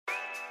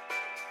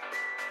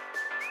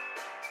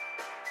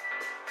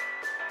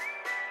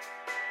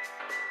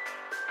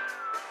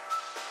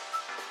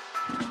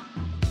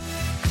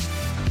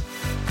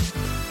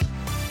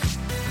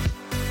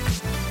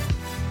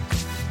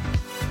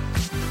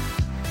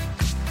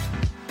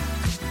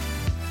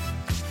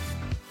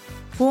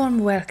Warm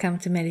welcome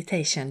to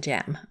Meditation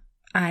Jam.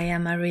 I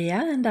am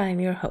Maria and I'm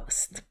your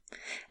host.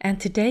 And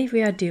today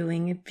we are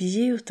doing a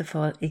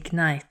beautiful,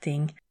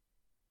 igniting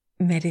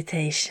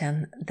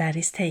meditation that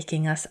is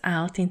taking us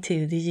out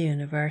into the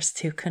universe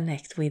to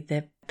connect with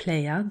the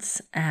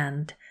Pleiades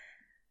and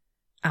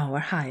our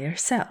higher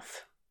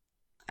self.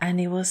 And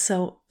it was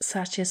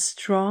such a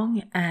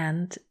strong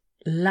and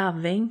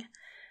loving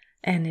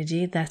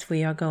energy that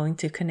we are going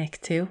to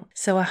connect to.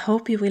 So I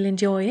hope you will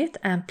enjoy it,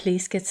 and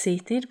please get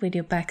seated with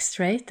your back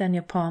straight and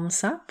your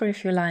palms up, or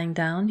if you're lying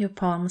down, your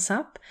palms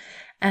up,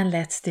 and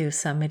let's do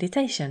some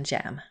meditation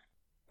jam.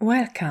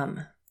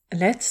 Welcome.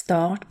 Let's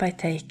start by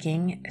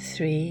taking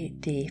 3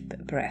 deep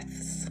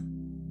breaths.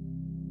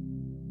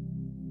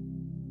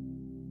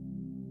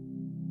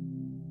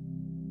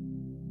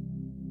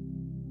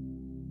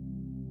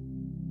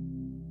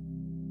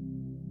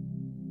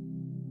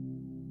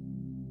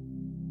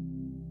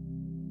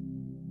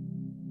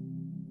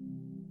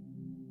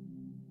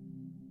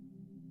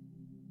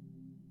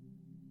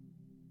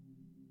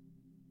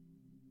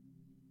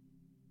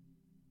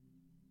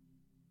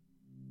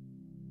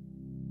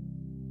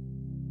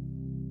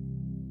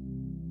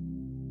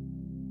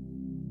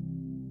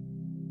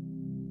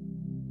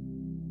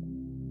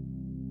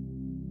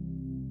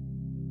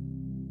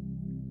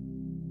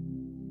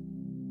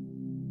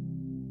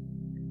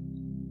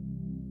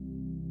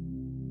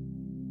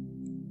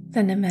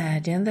 Then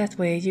imagine that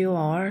where you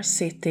are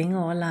sitting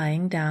or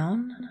lying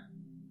down,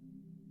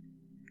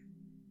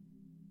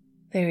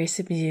 there is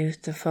a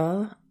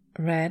beautiful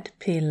red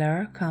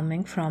pillar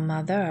coming from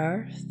Mother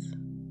Earth,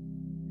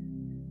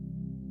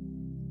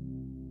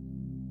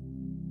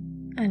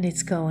 and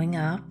it's going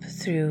up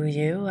through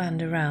you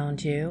and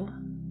around you,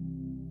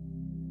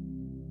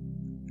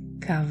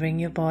 covering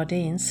your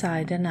body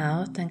inside and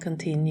out and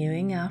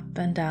continuing up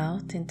and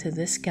out into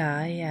the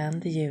sky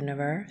and the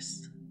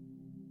universe.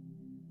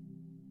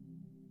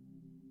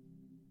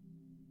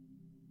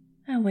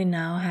 And we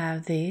now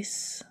have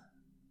this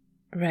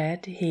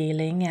red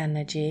healing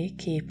energy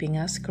keeping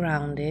us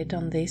grounded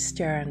on this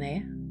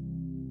journey.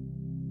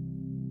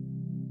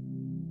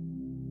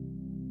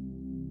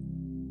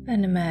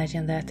 Then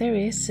imagine that there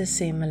is a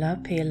similar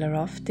pillar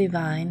of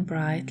divine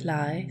bright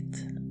light,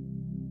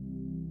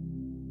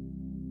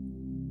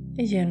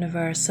 a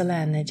universal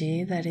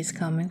energy that is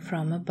coming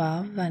from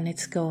above, and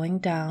it's going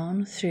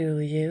down through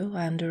you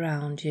and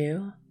around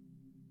you,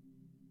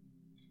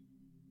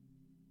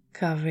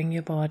 covering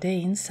your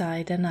body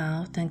inside and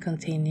out and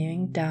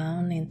continuing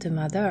down into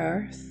Mother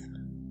Earth.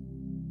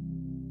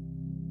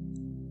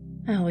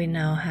 And we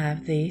now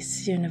have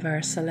this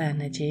universal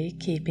energy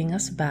keeping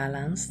us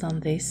balanced on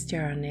this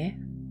journey.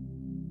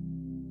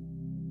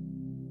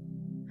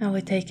 And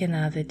we take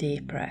another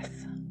deep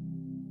breath.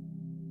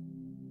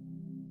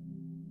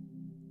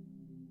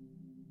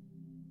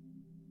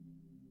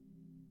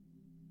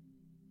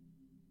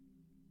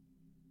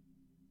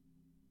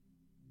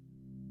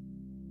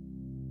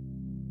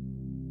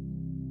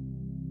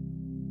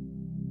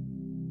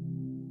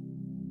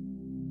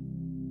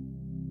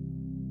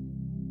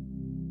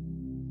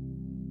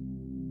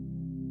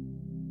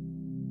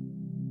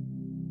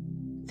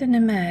 Then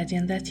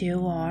imagine that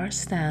you are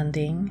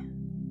standing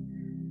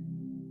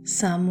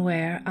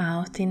somewhere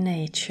out in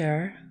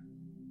nature,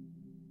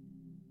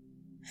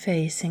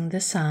 facing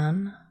the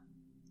sun.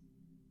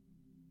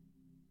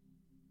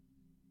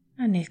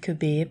 And it could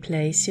be a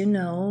place you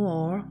know,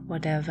 or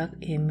whatever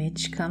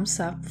image comes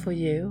up for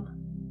you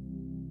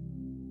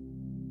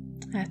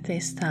at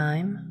this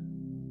time.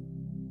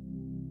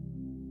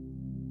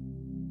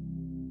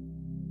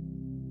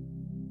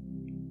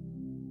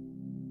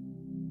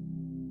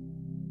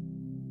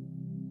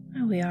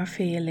 We are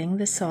feeling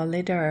the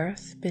solid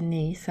earth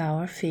beneath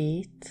our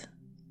feet,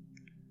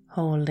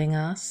 holding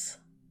us,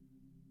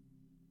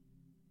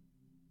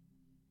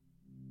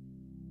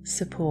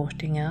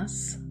 supporting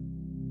us.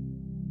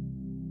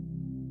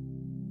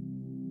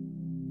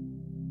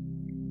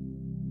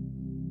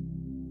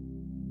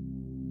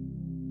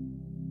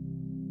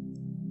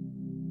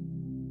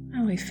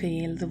 And we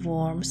feel the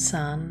warm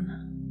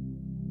sun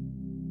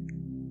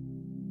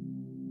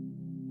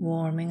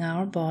warming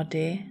our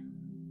body,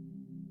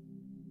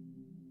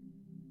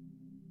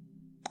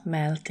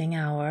 melting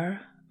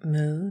our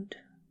mood,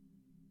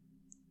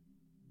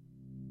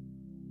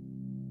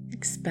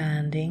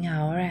 expanding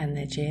our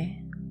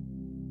energy.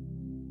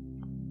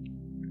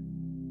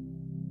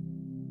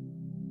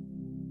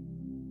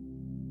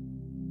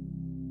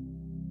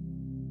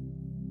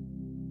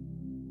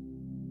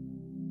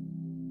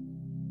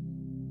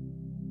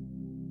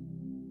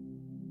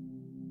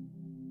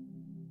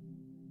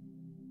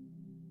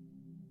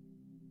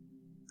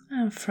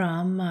 And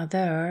from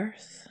Mother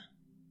Earth,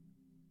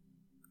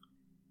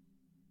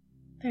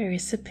 there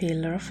is a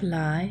pillar of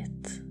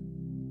light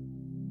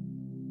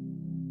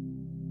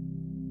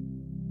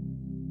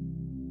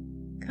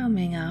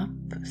coming up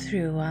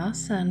through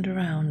us and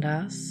around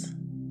us,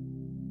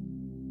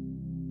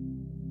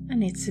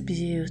 and it's a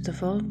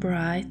beautiful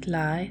bright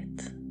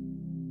light,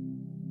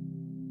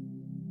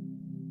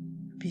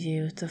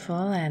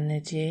 beautiful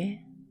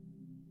energy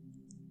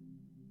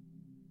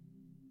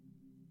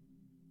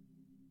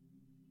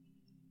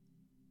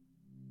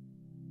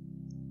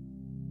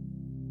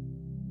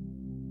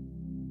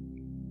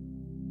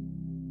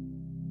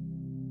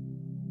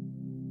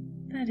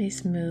that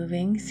is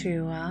moving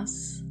through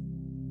us,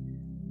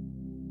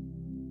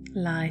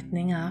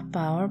 lightening up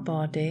our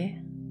body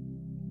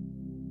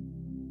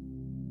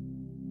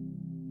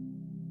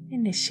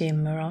in a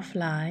shimmer of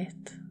light.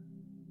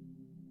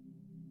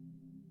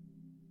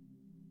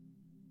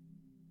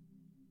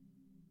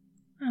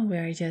 And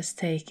we're just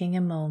taking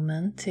a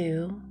moment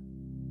to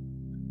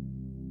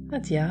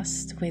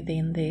adjust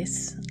within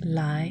this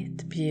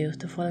light,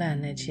 beautiful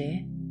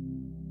energy.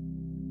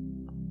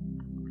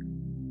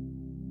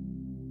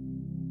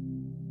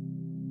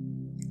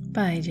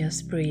 By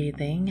just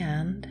breathing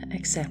and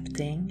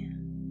accepting.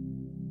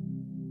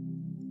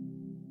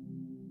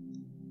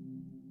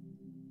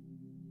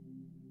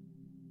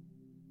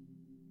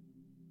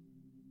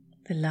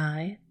 The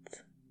light,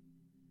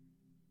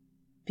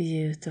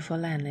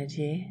 beautiful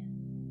energy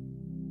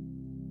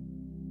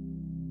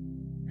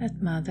that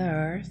Mother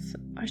Earth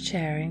are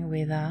sharing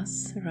with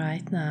us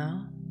right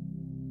now.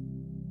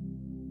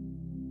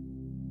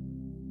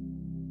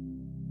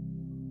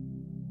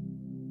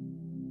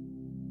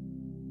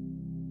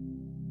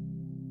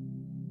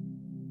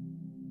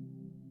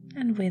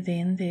 And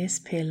within this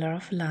pillar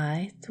of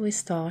light, we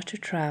start to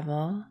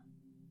travel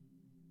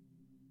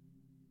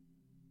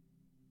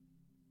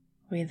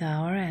with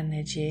our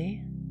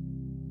energy,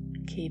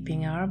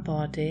 keeping our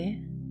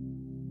body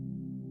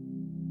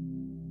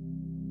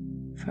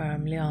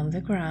firmly on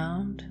the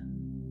ground.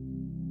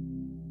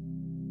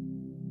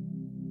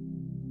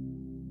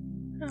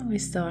 And we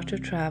start to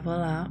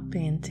travel up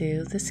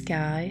into the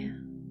sky.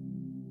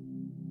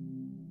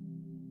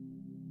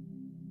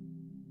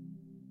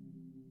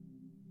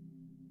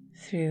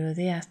 Through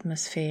the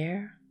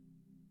atmosphere,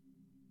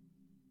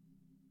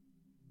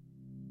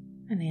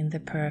 and in the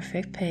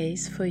perfect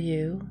pace for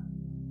you.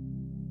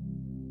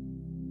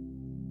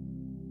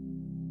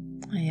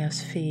 And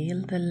just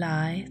feel the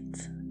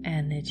light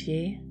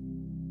energy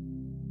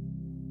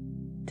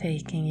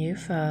taking you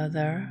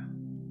further,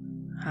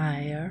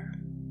 higher.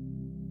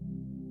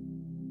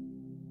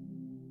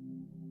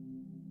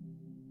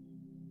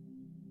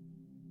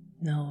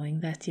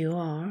 Knowing that you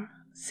are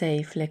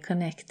safely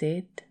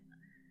connected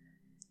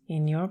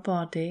in your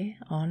body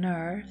on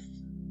Earth.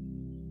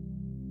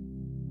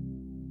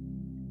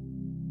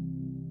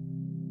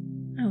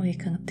 And we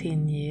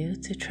continue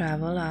to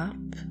travel up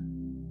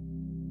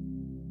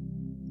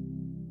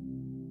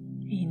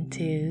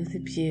into the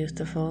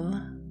beautiful,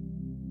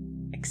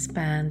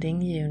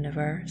 expanding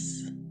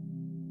universe.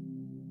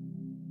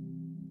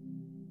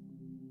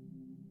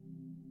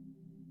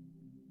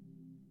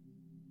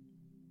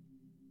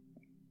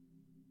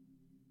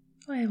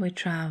 Where we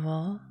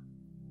travel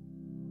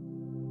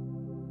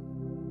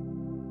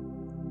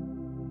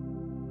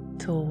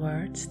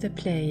towards the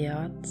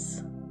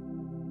Pleiades,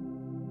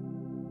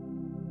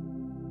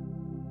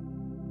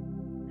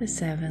 the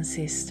Seven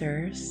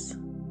Sisters,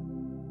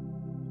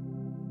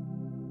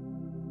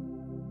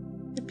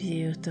 the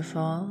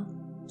beautiful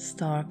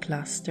star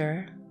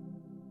cluster,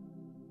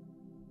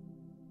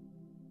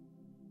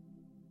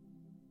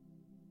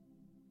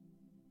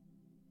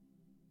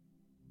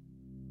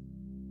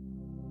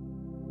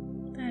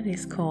 that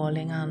is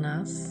calling on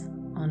us,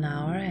 on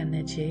our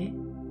energy.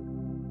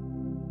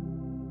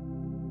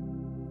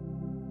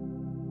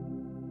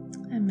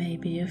 And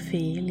maybe you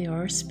feel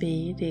your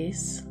speed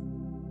is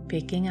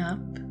picking up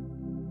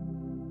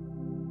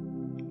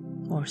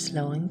or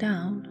slowing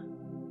down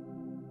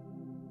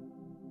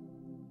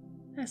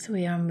as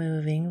we are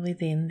moving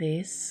within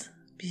this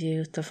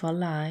beautiful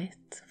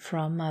light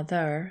from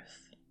Mother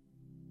Earth.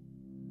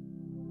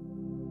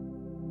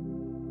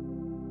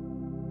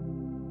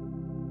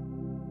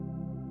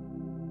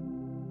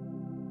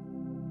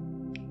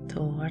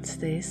 Towards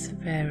this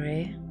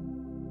very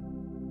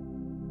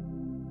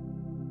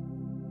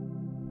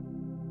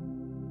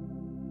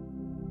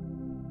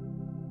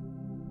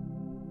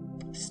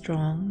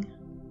strong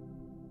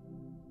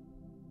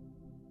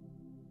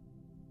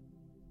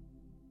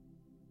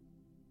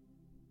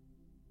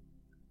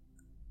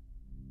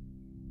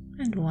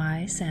and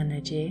wise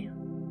energy.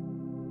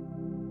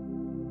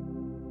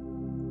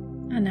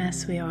 And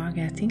as we are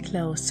getting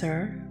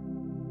closer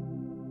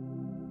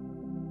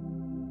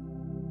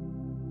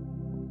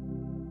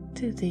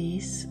to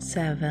these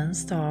 7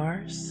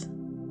 stars,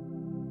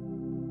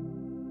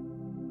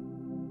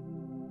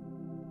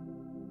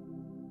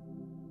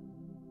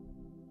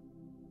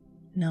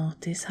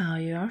 notice how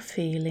you are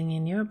feeling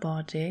in your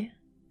body.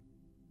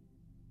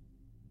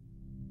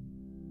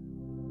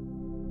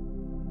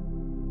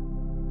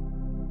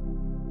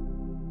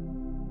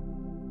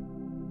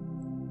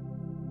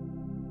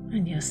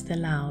 And just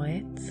allow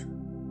it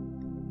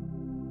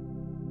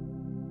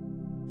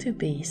to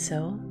be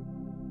so.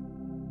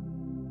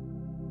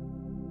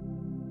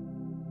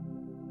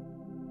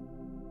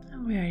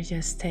 And we are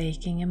just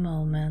taking a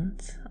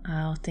moment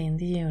out in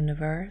the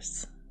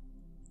universe,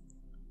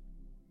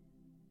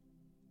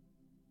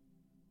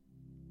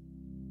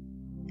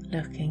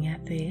 looking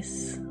at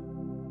this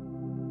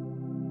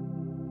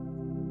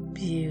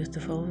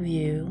beautiful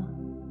view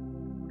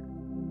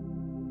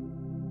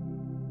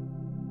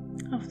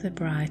of the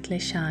brightly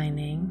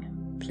shining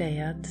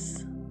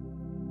Pleiades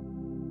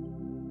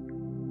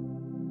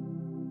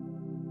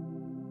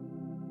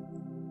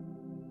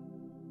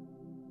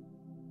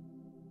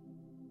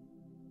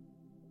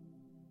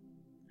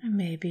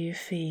maybe you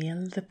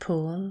feel the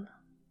pull,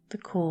 the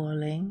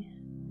calling,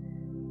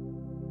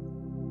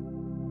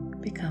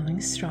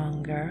 becoming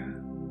stronger.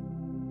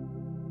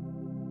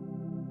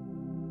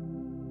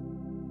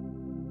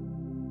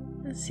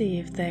 And see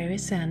if there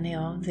is any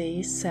of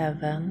these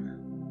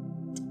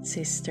 7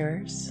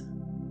 sisters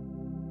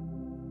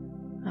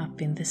up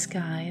in the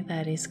sky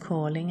that is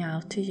calling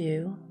out to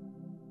you.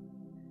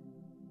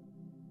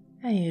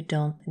 And you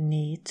don't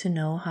need to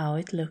know how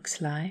it looks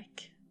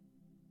like.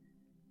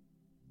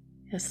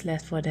 Just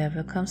let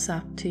whatever comes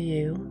up to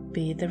you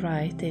be the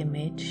right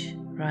image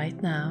right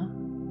now.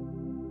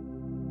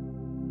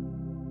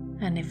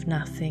 And if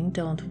nothing,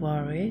 don't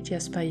worry,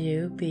 just by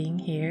you being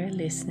here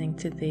listening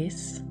to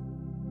this,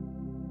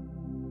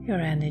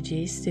 your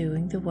energy is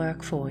doing the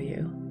work for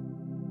you.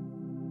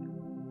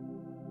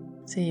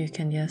 So you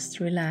can just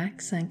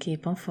relax and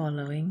keep on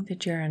following the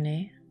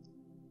journey.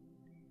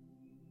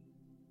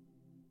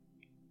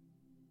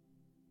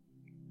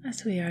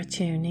 As we are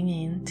tuning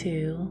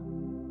into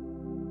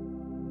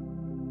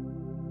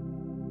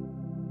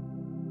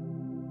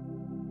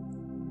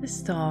the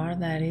star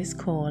that is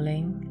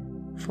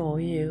calling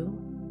for you.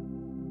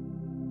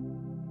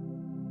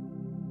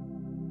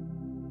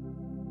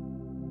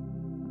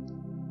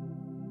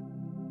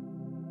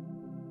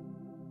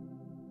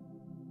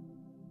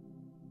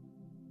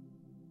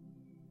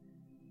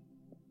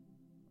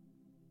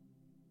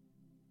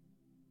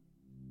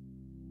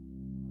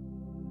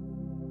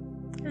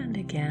 And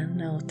again,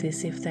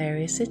 notice if there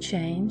is a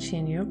change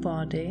in your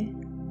body,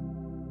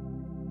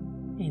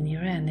 in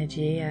your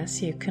energy as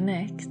you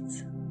connect.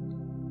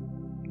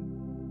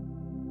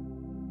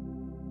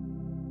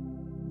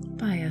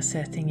 By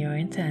setting your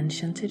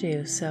intention to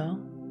do so.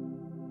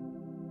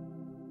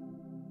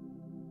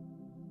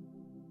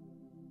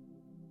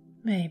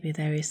 Maybe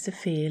there is the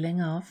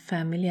feeling of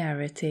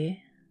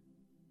familiarity,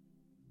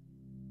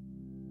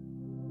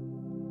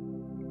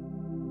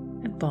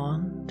 a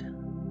bond,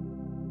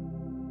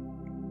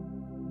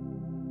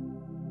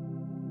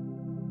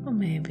 or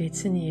maybe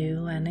it's a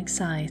new and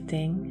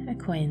exciting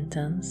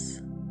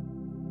acquaintance.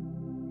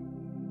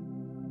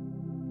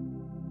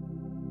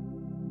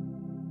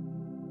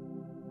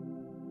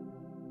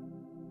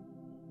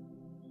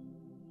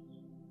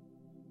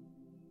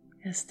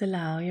 Just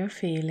allow your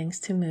feelings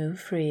to move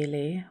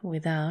freely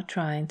without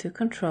trying to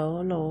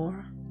control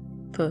or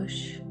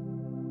push.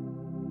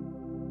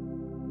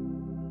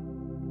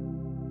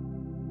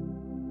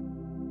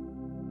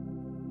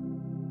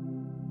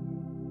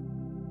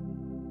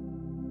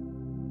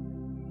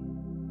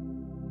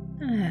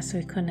 And as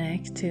we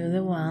connect to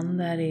the one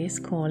that is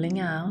calling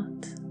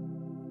out,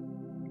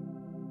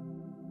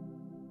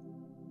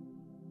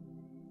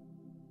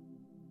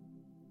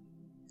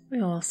 we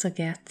also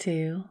get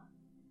to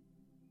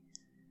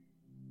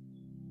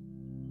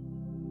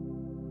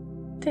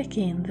take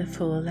in the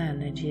full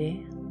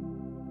energy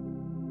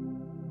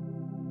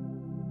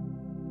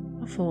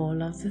of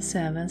all of the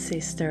 7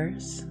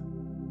 sisters.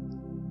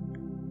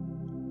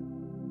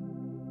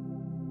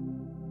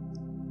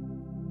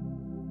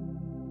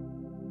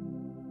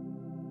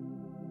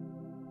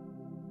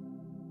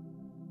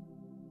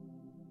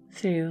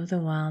 Through the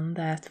one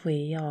that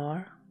we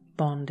are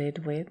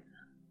bonded with.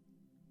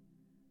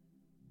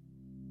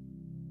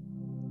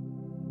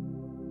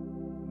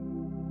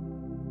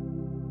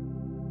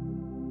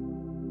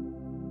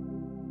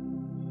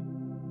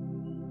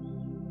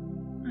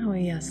 And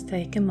we just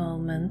take a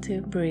moment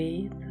to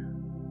breathe,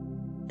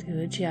 to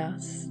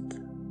adjust.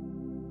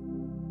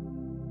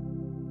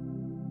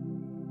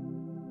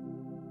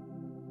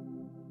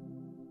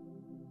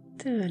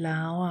 To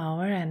allow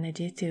our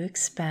energy to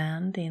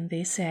expand in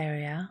this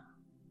area.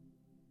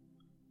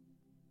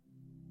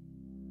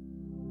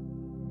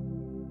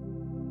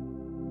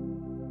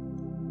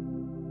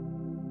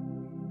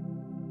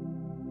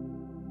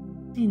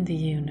 In the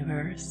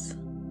universe.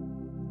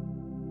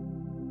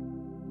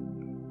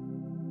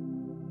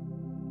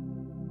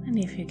 And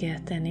if you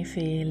get any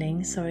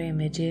feelings or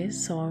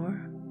images or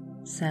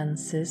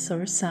senses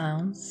or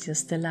sounds,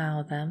 just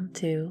allow them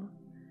to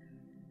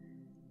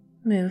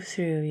move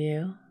through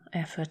you,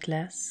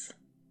 effortless.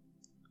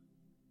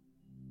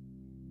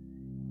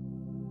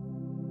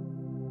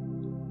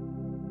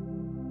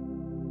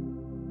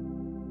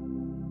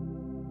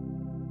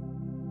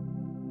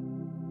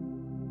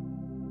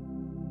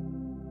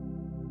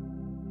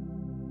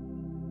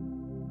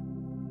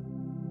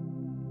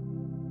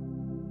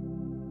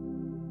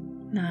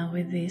 Now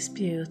with this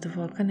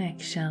beautiful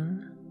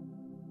connection,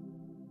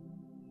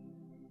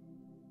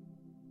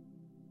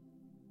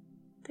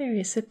 there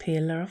is a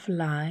pillar of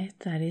light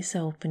that is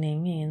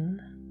opening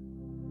in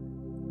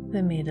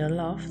the middle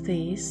of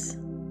these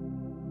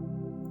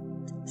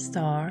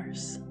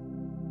stars.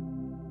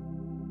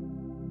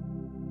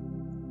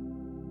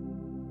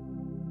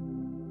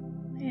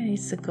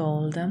 It's a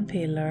golden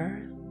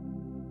pillar.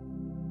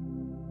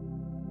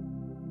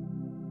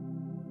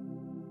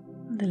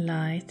 The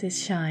light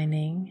is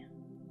shining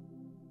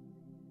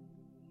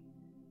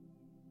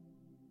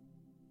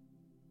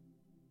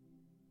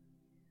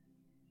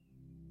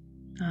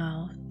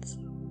out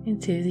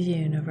into the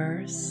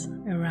universe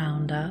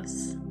around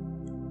us.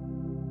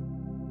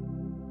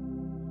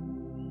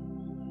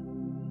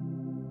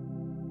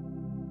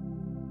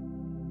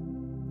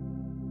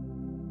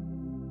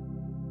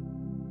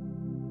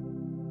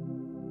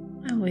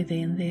 And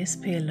within this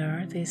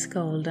pillar, this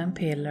golden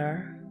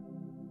pillar,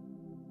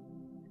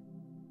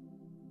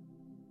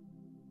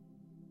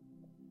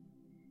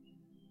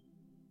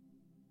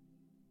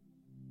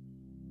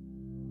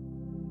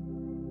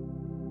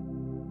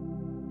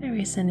 there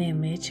is an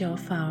image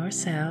of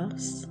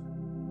ourselves.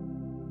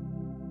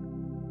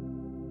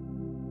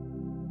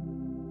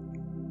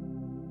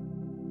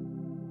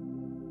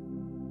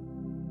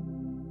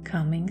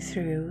 Coming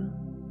through,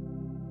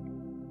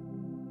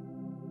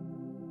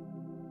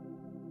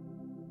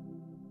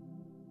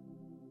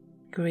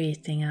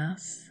 greeting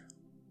us,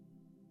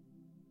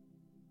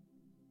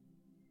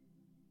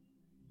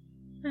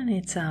 and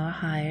it's our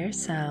higher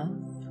self,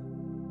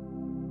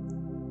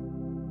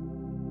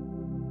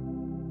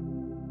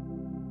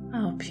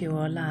 our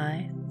pure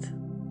light,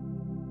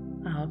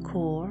 our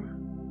core.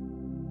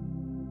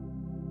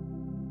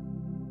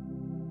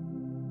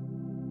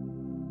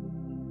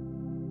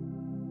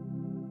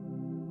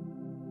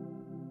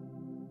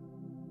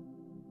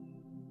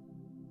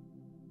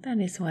 That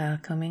is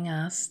welcoming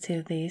us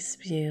to this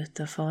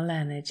beautiful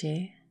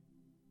energy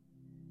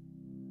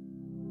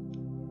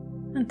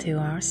and to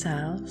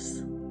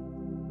ourselves.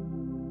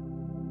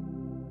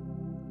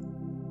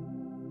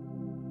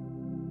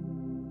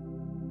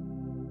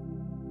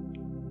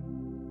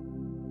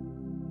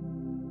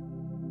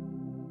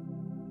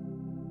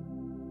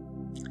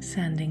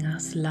 Sending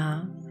us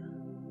love,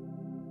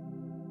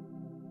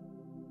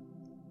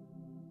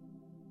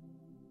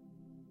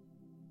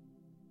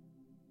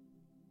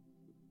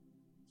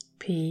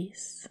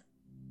 peace,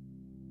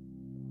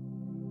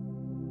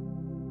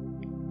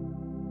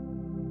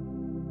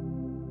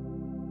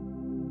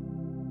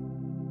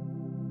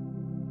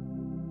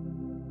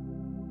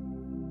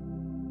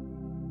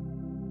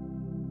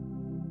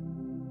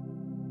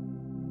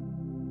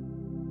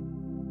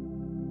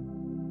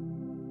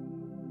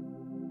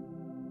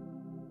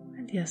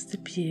 and just a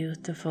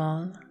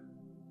beautiful,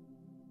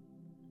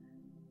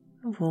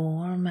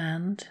 warm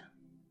and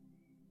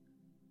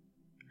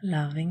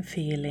loving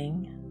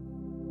feeling.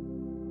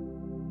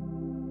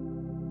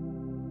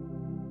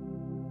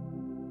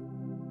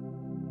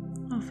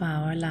 Of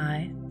our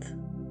light.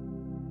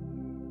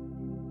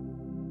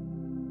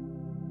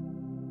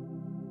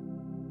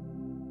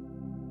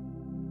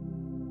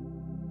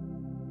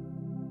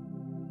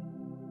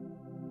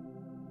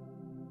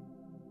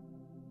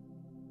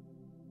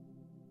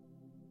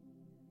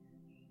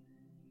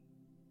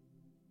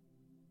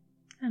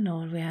 And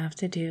all we have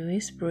to do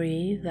is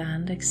breathe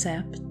and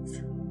accept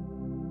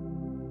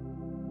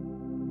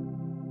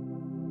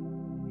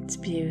its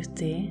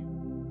beauty,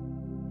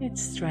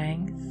 its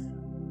strength,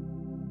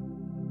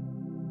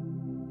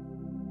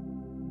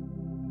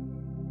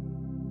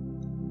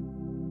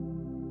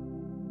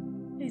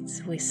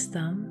 its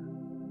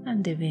wisdom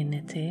and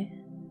divinity.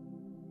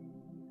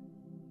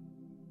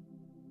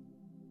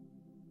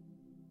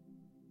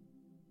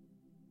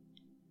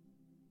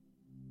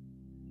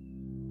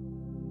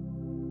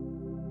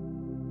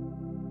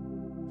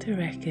 To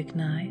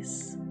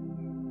recognize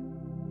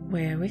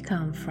where we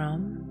come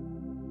from,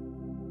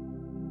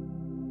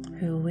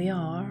 who we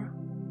are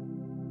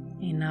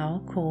in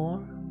our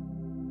core,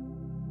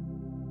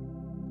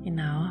 in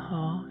our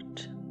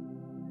heart.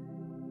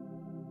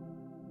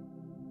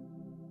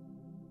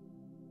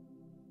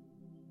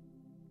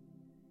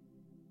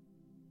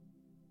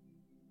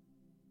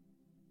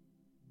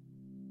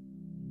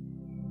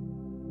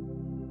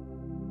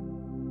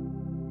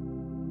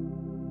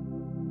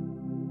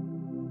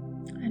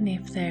 And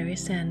if there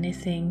is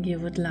anything you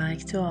would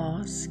like to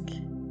ask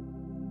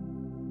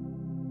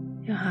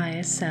your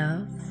higher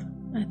self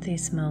at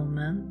this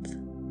moment,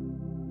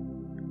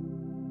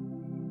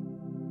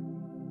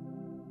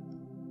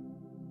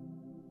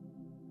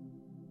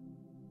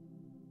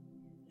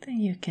 then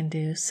you can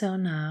do so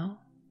now.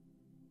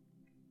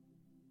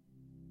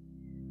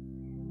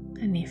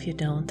 And if you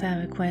don't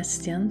have a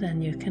question,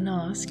 then you can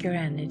ask your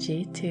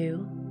energy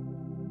to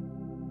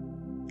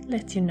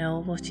let you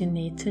know what you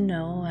need to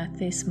know at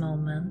this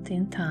moment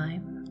in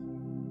time.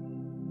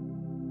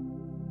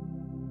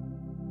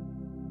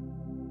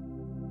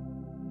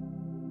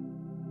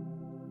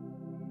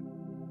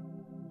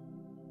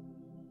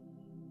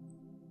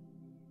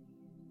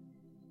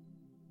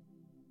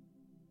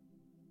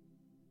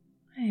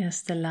 And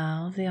just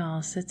allow the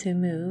answer to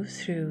move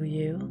through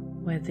you,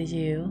 whether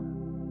you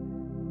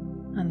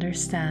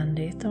understand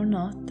it or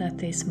not at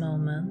this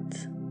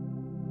moment.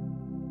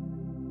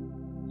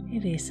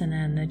 It is an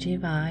energy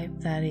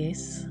vibe that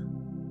is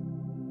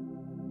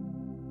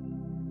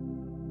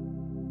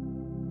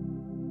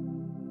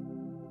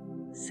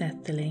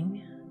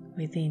settling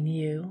within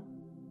you,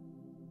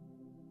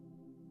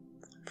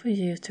 for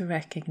you to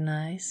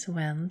recognize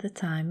when the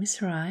time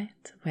is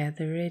right,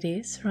 whether it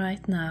is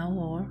right now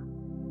or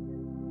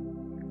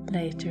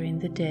later in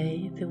the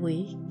day, the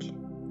week.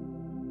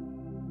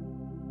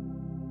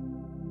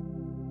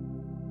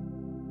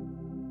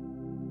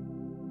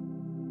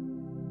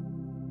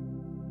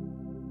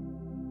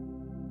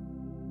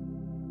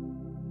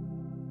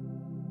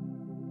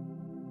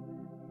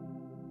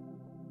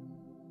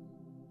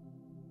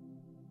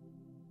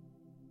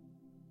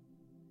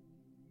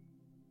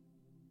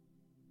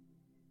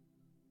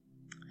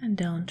 And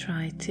don't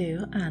try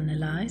to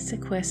analyze a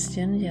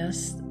question,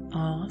 just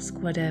ask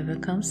whatever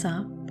comes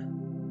up.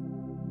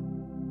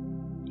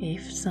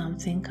 If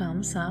something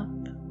comes up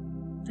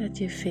that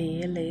you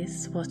feel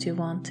is what you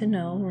want to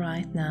know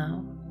right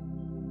now,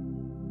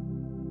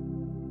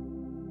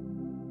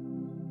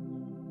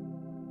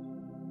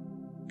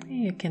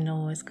 you can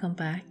always come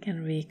back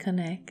and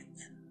reconnect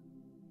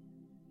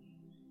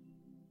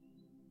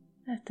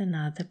at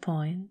another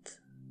point.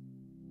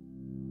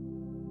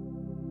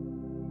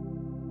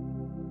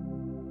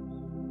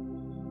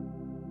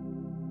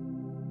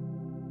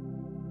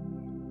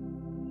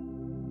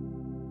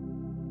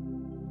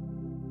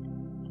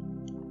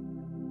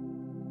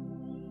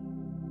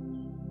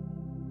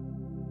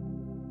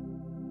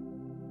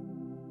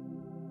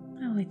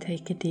 Now we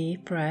take a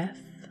deep breath.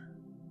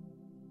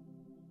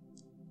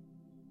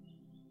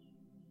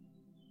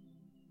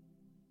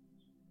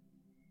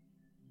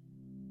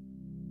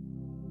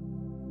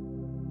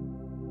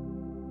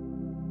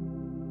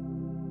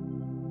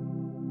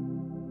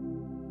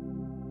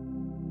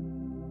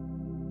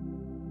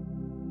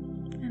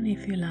 And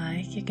if you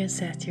like, you can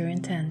set your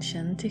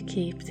intention to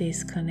keep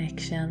this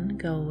connection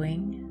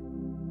going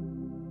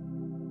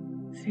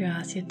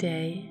throughout your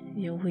day,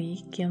 your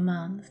week, your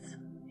month,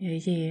 your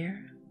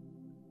year.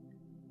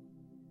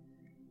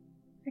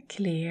 A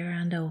clear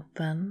and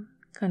open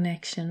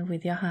connection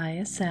with your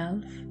higher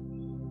self.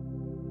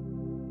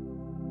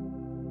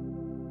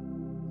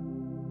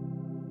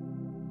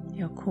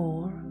 Your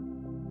core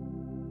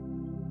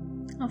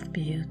of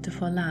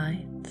beautiful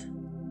light.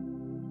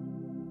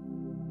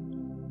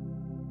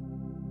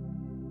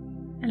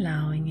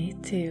 Allowing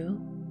it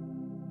to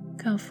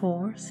come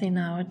forth in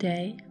our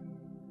day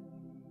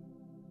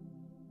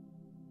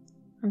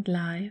and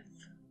life.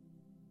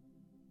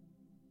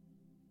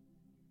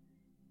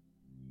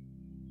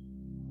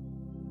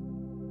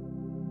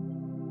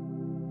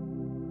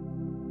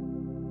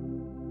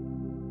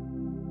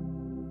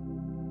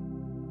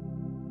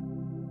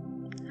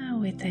 Now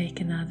we take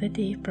another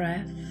deep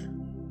breath.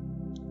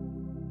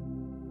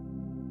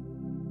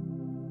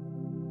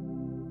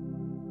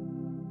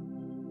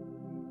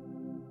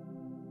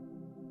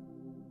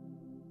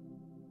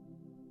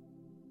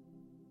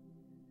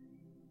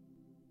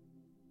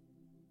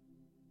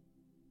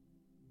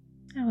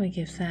 And we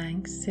give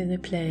thanks to the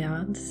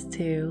Pleiades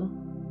to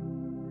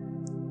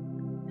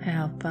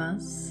help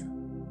us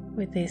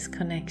with this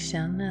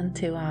connection and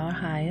to our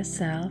higher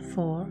self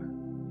for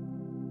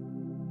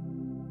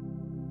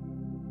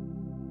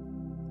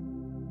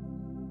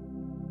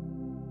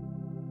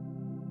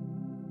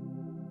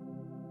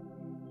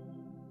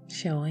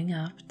showing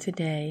up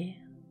today.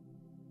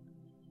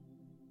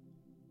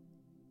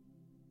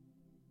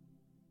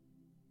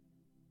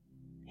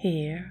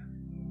 Here.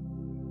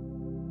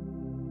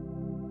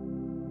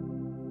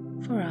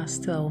 For us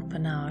to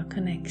open our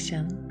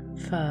connection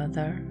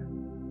further.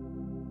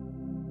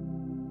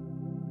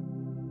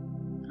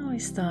 And we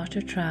start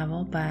to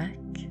travel back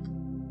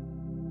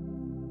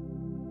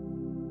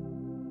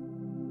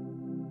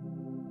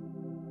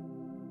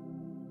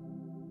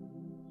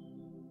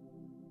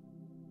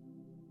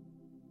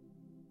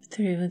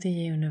through the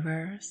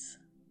universe.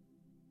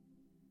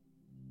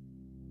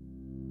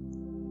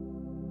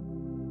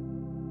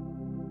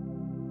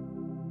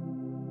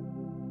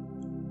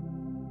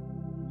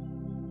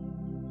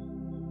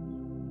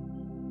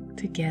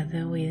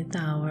 Together with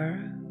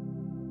our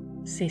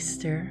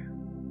sister,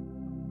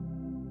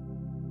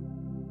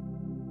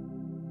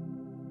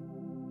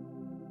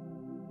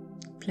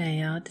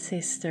 Pleiad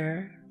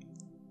sister,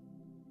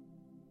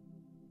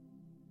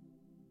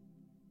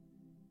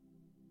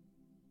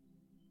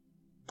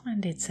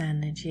 and its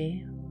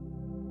energy.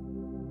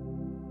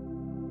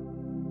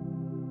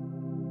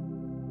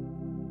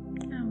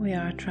 And we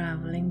are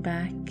traveling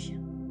back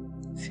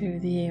through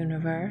the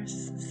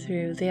universe,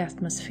 through the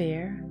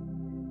atmosphere.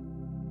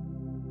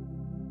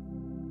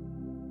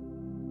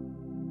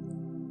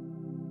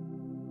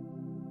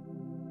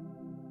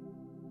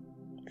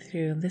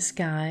 Through the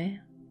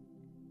sky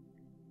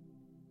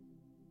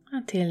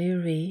until you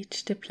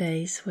reach the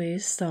place where you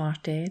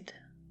started,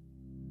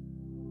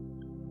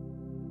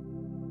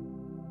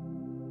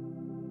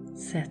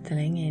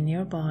 settling in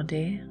your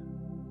body.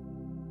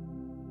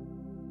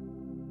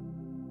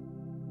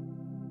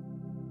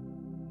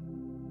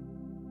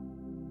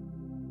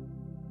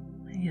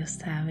 And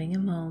just having a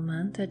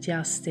moment,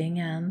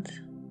 adjusting and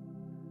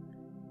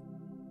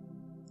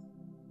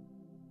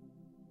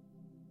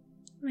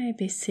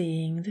maybe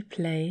seeing the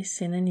place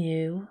in a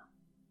new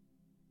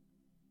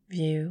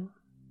view.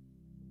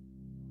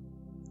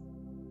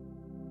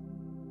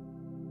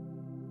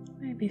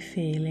 Maybe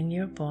feeling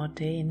your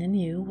body in a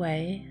new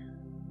way,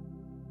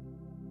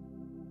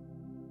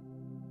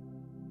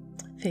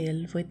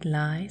 filled with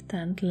light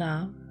and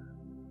love.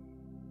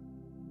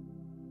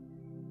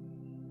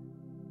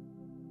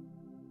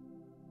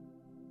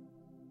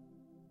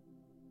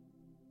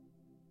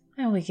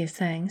 And we give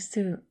thanks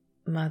to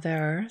Mother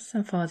Earth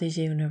and for the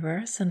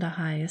universe and the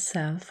higher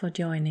self for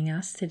joining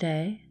us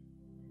today.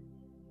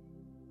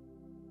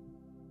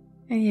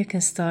 And you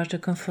can start to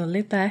come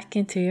fully back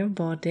into your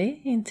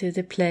body, into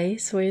the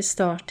place where you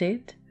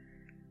started.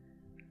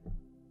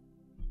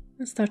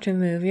 And start to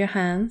move your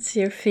hands,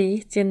 your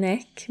feet, your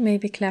neck.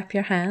 Maybe clap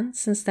your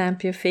hands and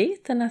stamp your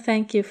feet. And I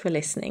thank you for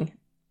listening.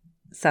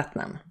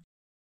 Satnam.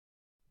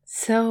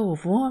 So,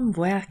 warm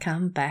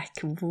welcome back.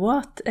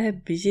 What a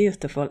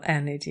beautiful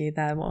energy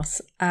that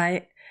was.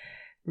 I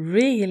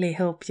really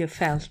hope you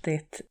felt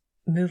it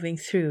moving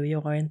through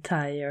your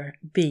entire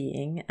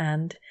being.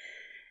 And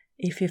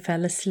if you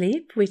fell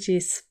asleep, which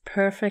is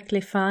perfectly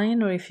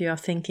fine, or if you are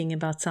thinking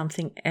about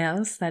something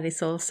else, that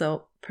is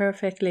also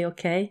perfectly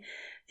okay.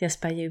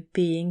 Just by you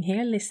being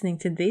here, listening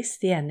to this,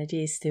 the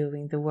energy is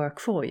doing the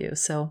work for you.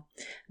 So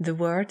the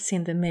words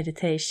in the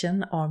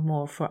meditation are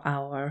more for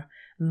our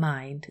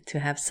mind to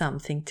have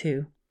something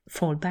to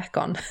fall back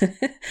on.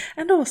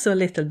 And also a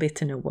little bit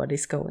to know what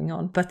is going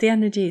on. But the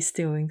energy is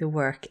doing the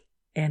work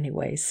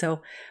anyway.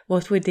 So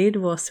what we did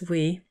was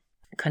we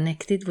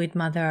connected with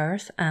Mother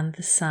Earth and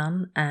the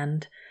Sun,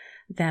 and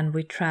then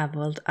we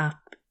traveled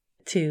up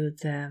to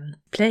the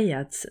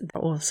Pleiades,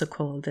 also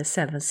called the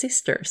Seven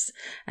Sisters,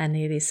 and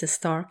it is a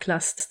star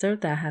cluster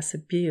that has a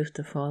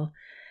beautiful,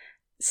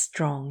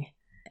 strong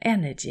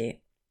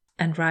energy.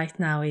 And right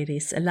now it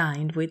is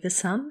aligned with the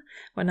Sun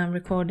when I'm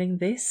recording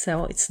this,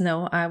 so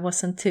I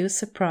wasn't too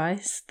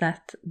surprised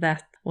that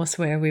that was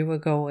where we were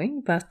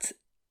going, but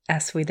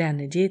as with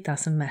energy, it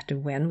doesn't matter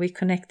when we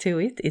connect to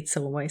it, it's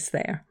always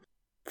there.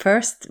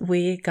 First,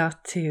 we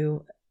got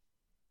to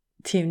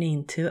tune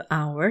into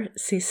our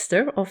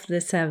sister of the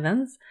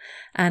sevens,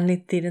 and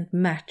it didn't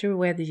matter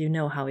whether you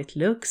know how it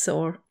looks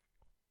or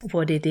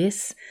what it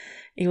is.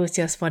 It was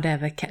just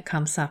whatever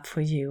comes up for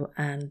you.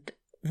 And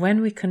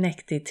when we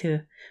connected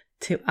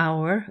to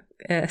our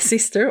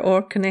sister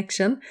or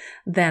connection,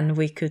 then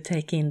we could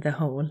take in the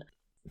whole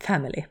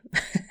family.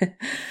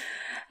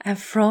 And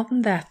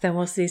from that, there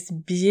was this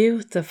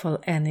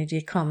beautiful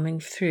energy coming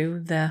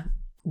through the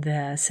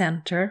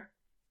center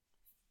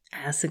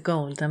as a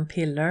golden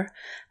pillar,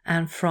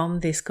 and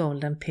from this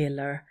golden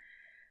pillar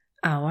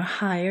our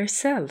higher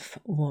self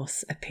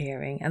was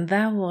appearing. And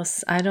that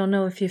was, I don't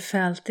know if you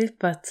felt it,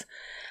 but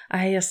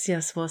I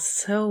just was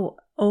so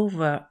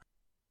overwhelmed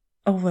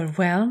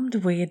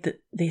with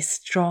this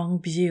strong,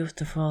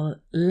 beautiful,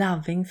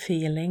 loving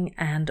feeling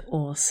and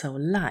also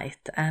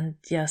light, and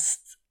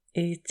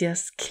it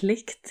just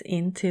clicked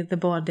into the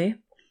body.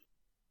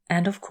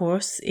 And of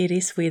course it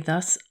is with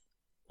us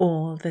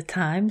all the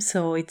time,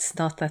 so it's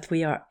not that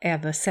we are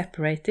ever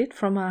separated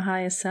from our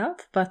higher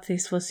self, but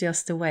this was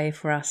just a way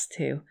for us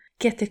to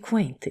get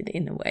acquainted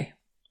in a way,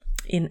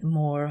 in a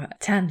more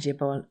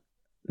tangible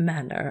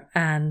manner,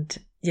 and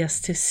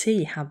just to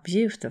see how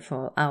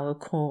beautiful our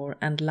core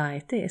and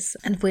light is,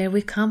 and where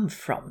we come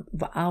from,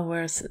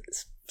 our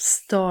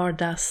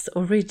stardust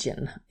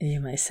origin, you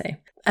may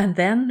say. And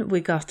then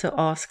we got to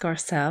ask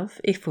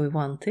ourselves if we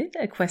wanted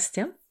a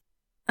question.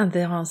 And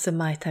the answer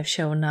might have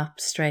shown up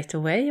straight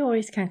away, or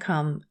it can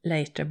come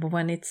later. But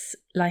when it's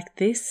like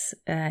this,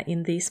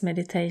 in these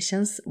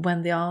meditations,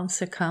 when the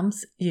answer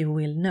comes, you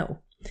will know.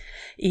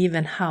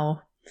 Even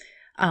how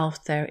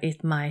out there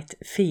it might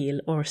feel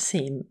or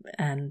seem.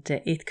 And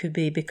it could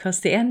be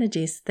because the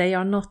energies, they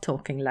are not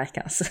talking like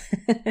us.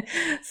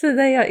 So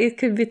it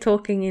could be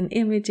talking in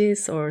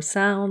images or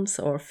sounds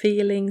or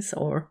feelings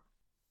or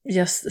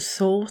just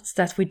thoughts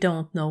that we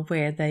don't know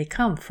where they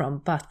come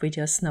from, but we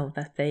just know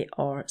that they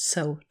are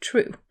so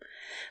true.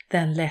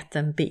 Then let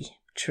them be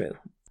true,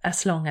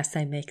 as long as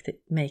they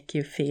make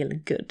you feel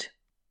good.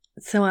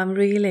 So I'm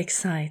really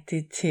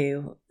excited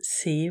to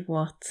see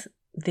what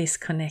this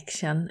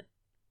connection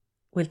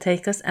will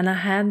take us. And I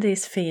had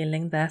this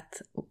feeling that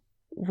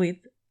with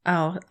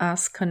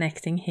us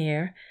connecting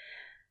here,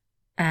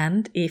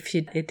 and if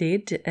you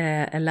did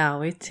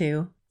allow it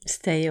to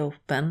stay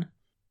open,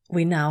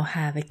 we now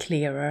have a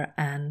clearer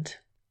and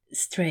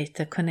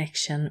straighter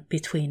connection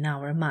between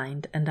our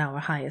mind and our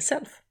higher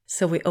self.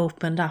 So we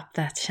opened up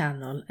that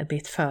channel a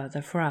bit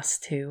further for us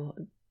to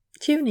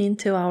tune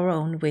into our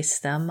own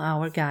wisdom,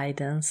 our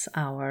guidance,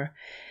 our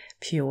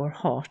pure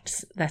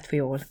hearts that we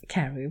all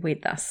carry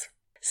with us.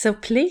 So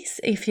please,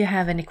 if you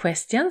have any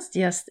questions,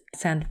 just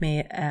send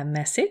me a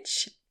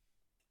message.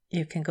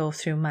 You can go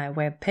through my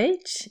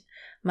webpage,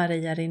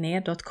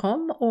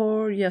 mariarinné.com,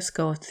 or just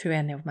go through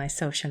any of my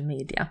social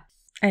media.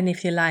 And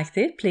if you liked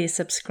it, please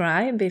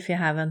subscribe if you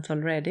haven't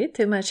already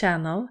to my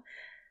channel,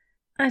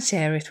 and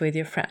share it with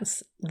your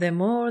friends. The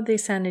more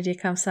this energy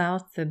comes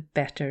out, the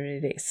better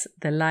it is.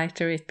 The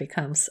lighter it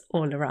becomes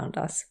all around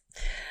us.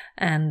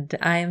 And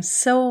I am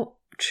so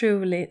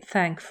truly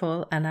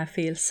thankful, and I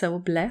feel so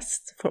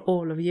blessed for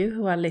all of you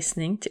who are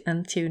listening to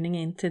and tuning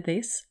into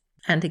this.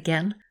 And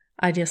again,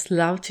 I just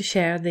love to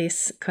share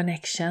this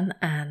connection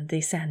and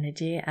this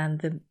energy, and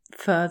the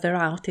further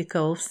out it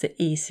goes, the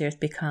easier it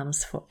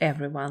becomes for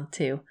everyone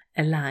to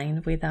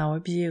align with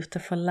our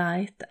beautiful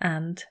light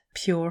and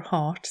pure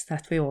hearts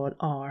that we all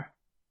are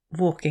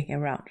walking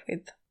around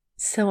with.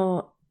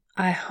 So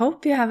I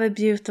hope you have a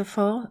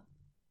beautiful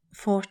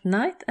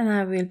fortnight, and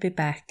I will be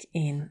back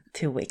in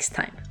 2 weeks'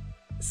 time.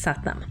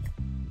 Satnam.